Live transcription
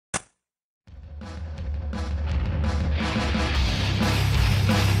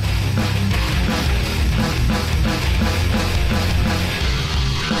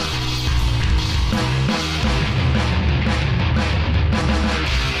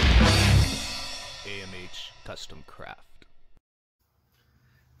custom craft.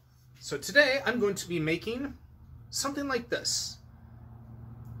 So today I'm going to be making something like this.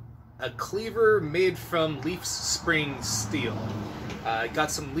 A cleaver made from leaf spring steel. I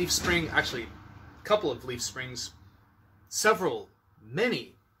got some leaf spring, actually a couple of leaf springs,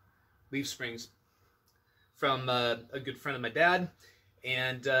 many leaf springs from a good friend of my dad.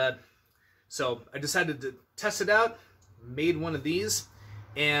 And so I decided to test it out, made one of these,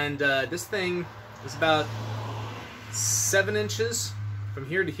 and this thing is about 7 inches from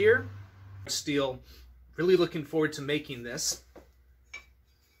here to here. Steel. Really looking forward to making this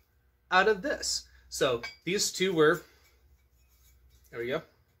out of this. So these two were, there we go,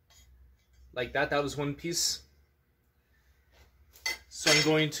 like that. That was one piece. So I'm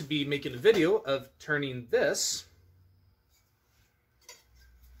going to be making a video of turning this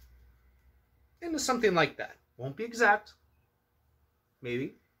into something like that. Won't be exact.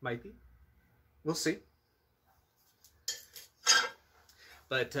 Maybe, might be. We'll see.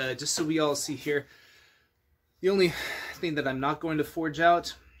 But just so we all see here, the only thing that I'm not going to forge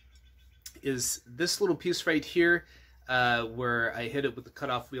out is this little piece right here, where I hit it with the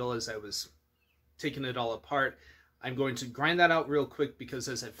cutoff wheel as I was taking it all apart. I'm going to grind that out real quick because,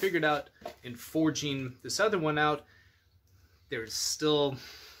 as I figured out in forging this other one out, there's still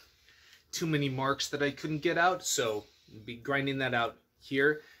too many marks that I couldn't get out, so I'll be grinding that out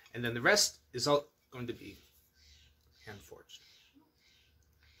here, and then the rest is all going to be hand forged.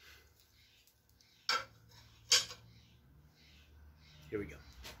 Here we go.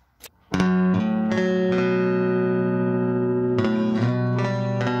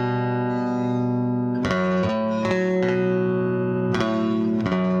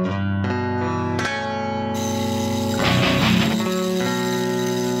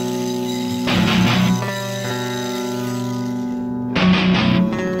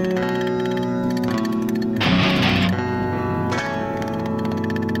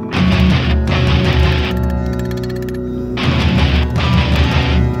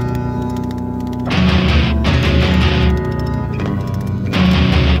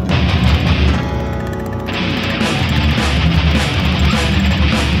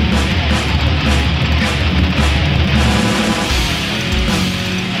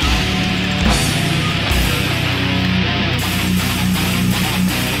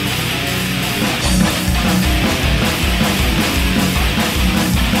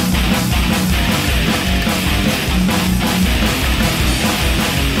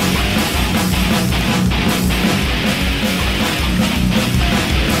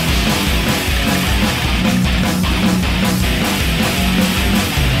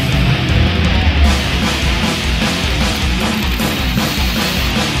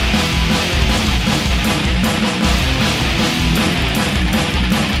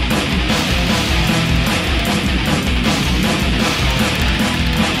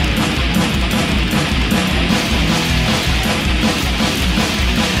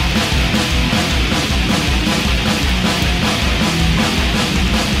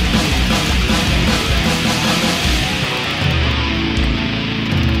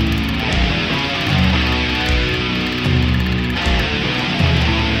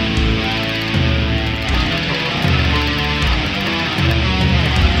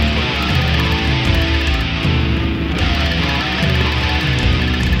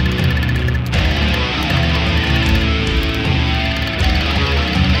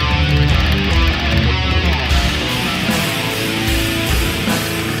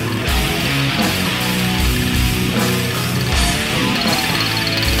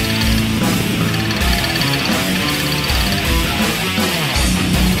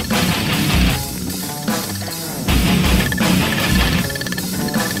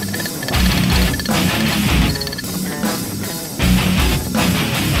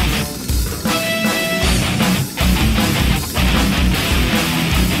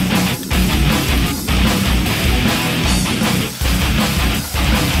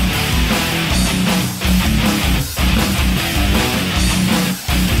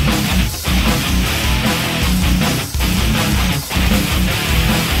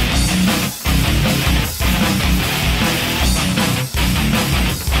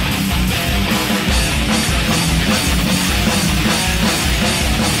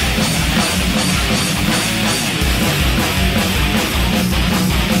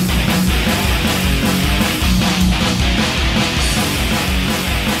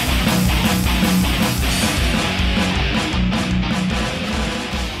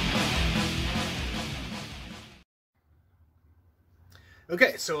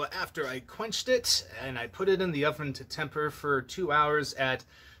 Okay, so after I quenched it and I put it in the oven to temper for 2 hours at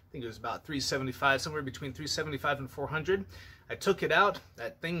think it was about 375, somewhere between 375 and 400. I took it out.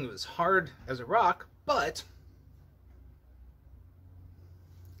 That thing was hard as a rock, but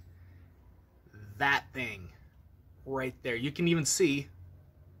that thing right there, you can even see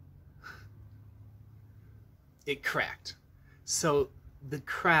it cracked. So the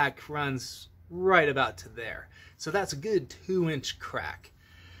crack runs right about to there. So that's a good 2-inch crack.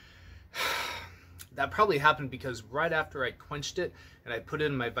 That probably happened because right after I quenched it and I put it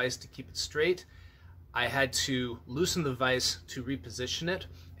in my vise to keep it straight, I had to loosen the vise to reposition it,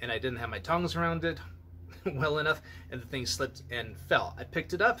 and I didn't have my tongs around it well enough, and the thing slipped and fell. I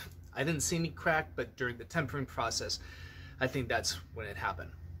picked it up. I didn't see any crack, but during the tempering process, I think that's when it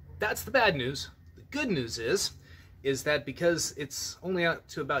happened. That's the bad news. The good news is that because it's only out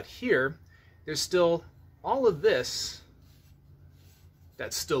to about here, there's still all of this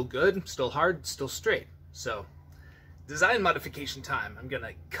that's still good, still hard, still straight. So, design modification time. I'm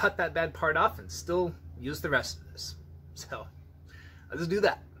gonna cut that bad part off and still use the rest of this. So, let's do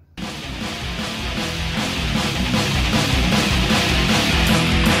that.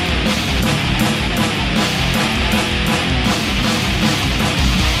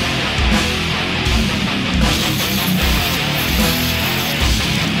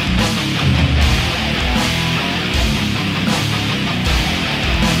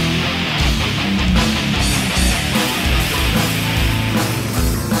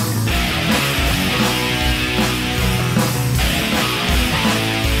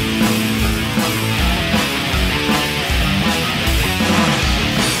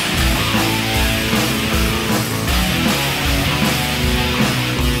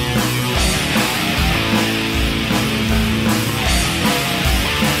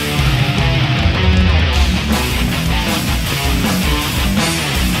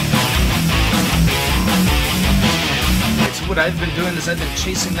 What I've been doing is I've been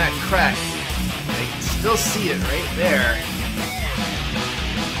chasing that crack. I can still see it right there.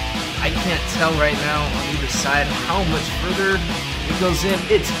 I can't tell right now on either side how much further it goes in.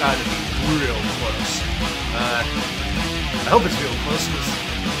 It's got to be real close. I hope it's real close because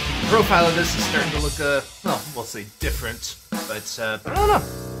the profile of this is starting to look, well, we'll say different, but I don't know.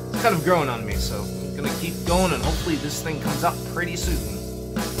 It's kind of growing on me, so I'm gonna keep going and hopefully this thing comes up pretty soon.